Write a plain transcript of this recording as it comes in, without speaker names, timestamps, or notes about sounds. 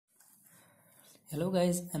Hello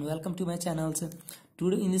guys and welcome to my channel.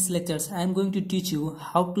 Today in this lectures I am going to teach you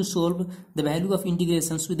how to solve the value of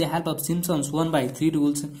integrations with the help of Simpson's 1/3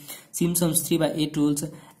 rules, Simpson's 3/8 rules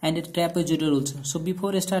and a trapezoidal rules. So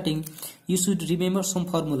before starting you should remember some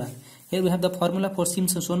formula. Here we have the formula for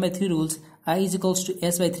Simpson's 1/3 rules. I is equals to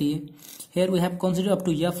s by 3. Here we have considered up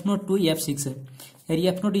to f0 to f6.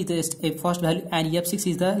 Here f0 is the first value and f6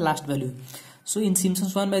 is the last value. So in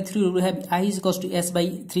Simpson's 1/3 rule we have I is equals to s by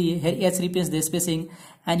 3. Here s represents the spacing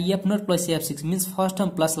and f0 plus f6 means first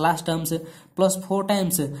term plus last terms plus 4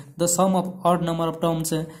 times the sum of odd number of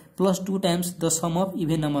terms plus 2 times the sum of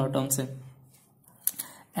even number of terms.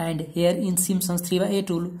 And here in Simpson's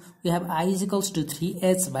 3/8 rule we have I is equals to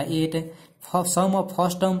 3h by 8 for sum of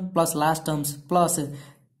first term plus last terms plus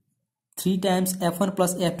 3 times f1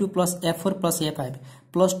 plus f2 plus f4 plus f5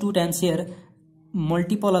 plus 2 times here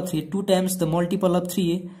multiple of 3, 2 times the multiple of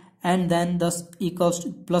 3 and then thus equals to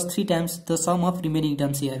plus 3 times the sum of remaining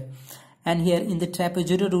terms here. And here in the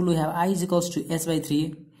trapezoidal rule we have I is equals to s by 3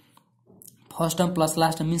 first term plus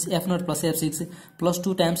last term means f0 plus f6 plus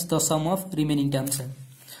 2 times the sum of remaining terms.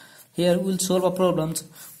 Here we will solve our problems.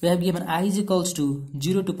 We have given I is equals to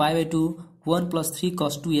 0 to pi by 2 1 plus 3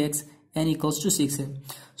 cos 2x n equals to 6.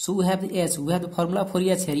 So we have the s, we have the formula for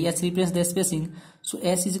s here. S represents the spacing. So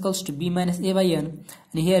s is equals to b minus a by n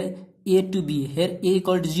and here a to b. Here a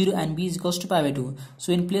equal to 0 and b is equals to pi by 2. So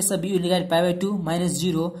in place of b we will get pi by 2 minus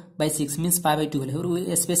 0 by 6 means pi by 12.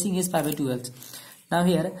 Here spacing is pi by 12. Now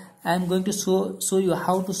here I am going to show you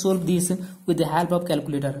how to solve this with the help of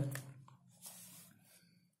calculator.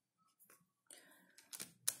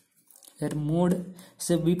 Here mode.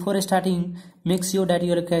 So before starting make sure that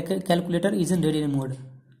your calculator is in ready mode.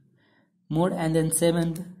 And then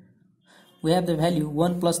 7th we have the value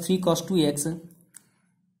 1 plus 3 cos 2x.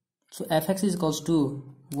 So fx is equals to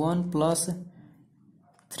 1 plus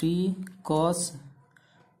 3 cos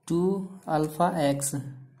 2 alpha x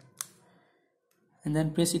and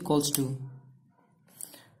then press equals to.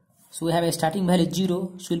 So we have a starting value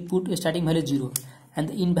 0, so we'll put a starting value 0 and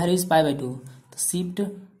the in value is pi by 2. The shift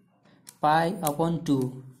pi upon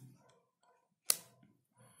 2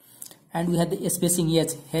 and we have the spacing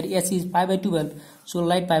h. Here h is pi by 12, so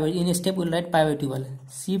write pi by, in a step we'll write pi by 12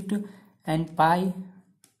 shift and pi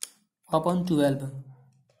upon 12.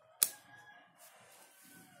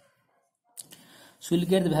 So we'll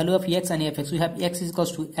get the value of x and fx. We have x is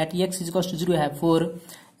equals to, at x is equals to 0 we have 4,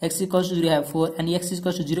 x is equals to 0 we have 4 and x is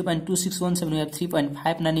equals to 0.2617 we have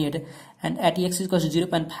 3.598 and at x is equals to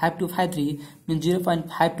 0.5253 means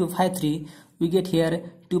 0.5253 we get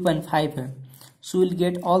here 2.5. So we'll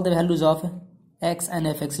get all the values of x and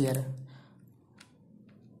fx here.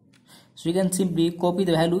 So you can simply copy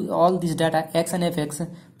the value all this data x and fx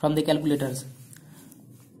from the calculators.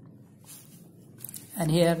 And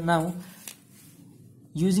here now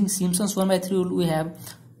using Simpson's 1/3 rule we have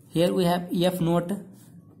here we have f0,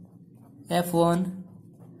 f1,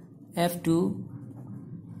 f2,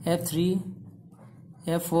 f3,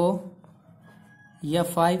 f4,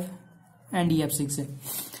 f5 and f6.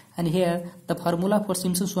 And here the formula for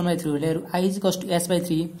Simpson's 1/3 rule, here I is equals to s by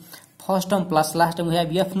 3 first term plus last term we have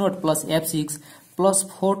f0 plus f6 plus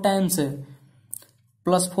 4 times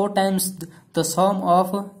the sum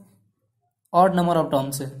of odd number of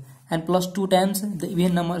terms and plus 2 times the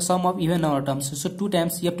even number sum of even number of terms. So 2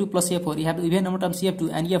 times f2 plus f4 you have the even number of terms f2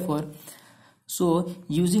 and f4. So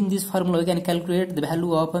using this formula we can calculate the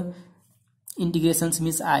value of integrations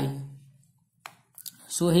means I.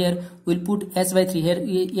 So here we'll put s by 3. Here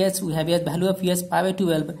yes we have s value of s pi by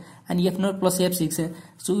 12 and f0 plus f6.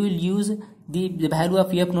 So we will use the value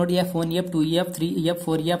of f0, f1, f2, f3,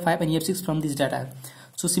 f4, f5 and f6 from this data.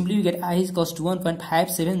 So simply we get I is equals to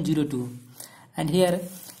 1.5702. And here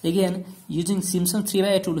again using Simpson's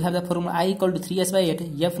 3/8 rule we have the formula I equal to 3s by 8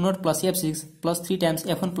 f0 plus f6 plus 3 times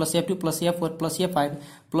f1 plus f2 plus f4 plus f5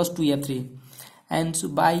 plus 2 f3. And so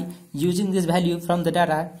by using this value from the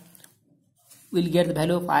data we'll get the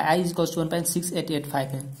value of I is equals to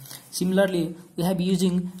 1.6885. Similarly we have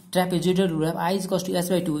using trapezoidal rule we have I is equals to s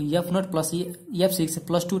by 2 f0 plus f6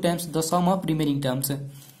 plus 2 times the sum of remaining terms.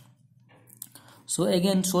 So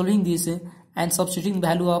again solving this and substituting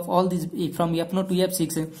value of all these from f0 to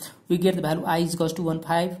f6 we get the value I is equals to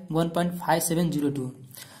 1.5702.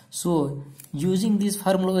 So using this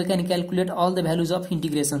formula we can calculate all the values of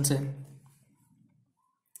integrations.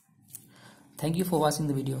 Thank you for watching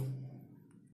the video.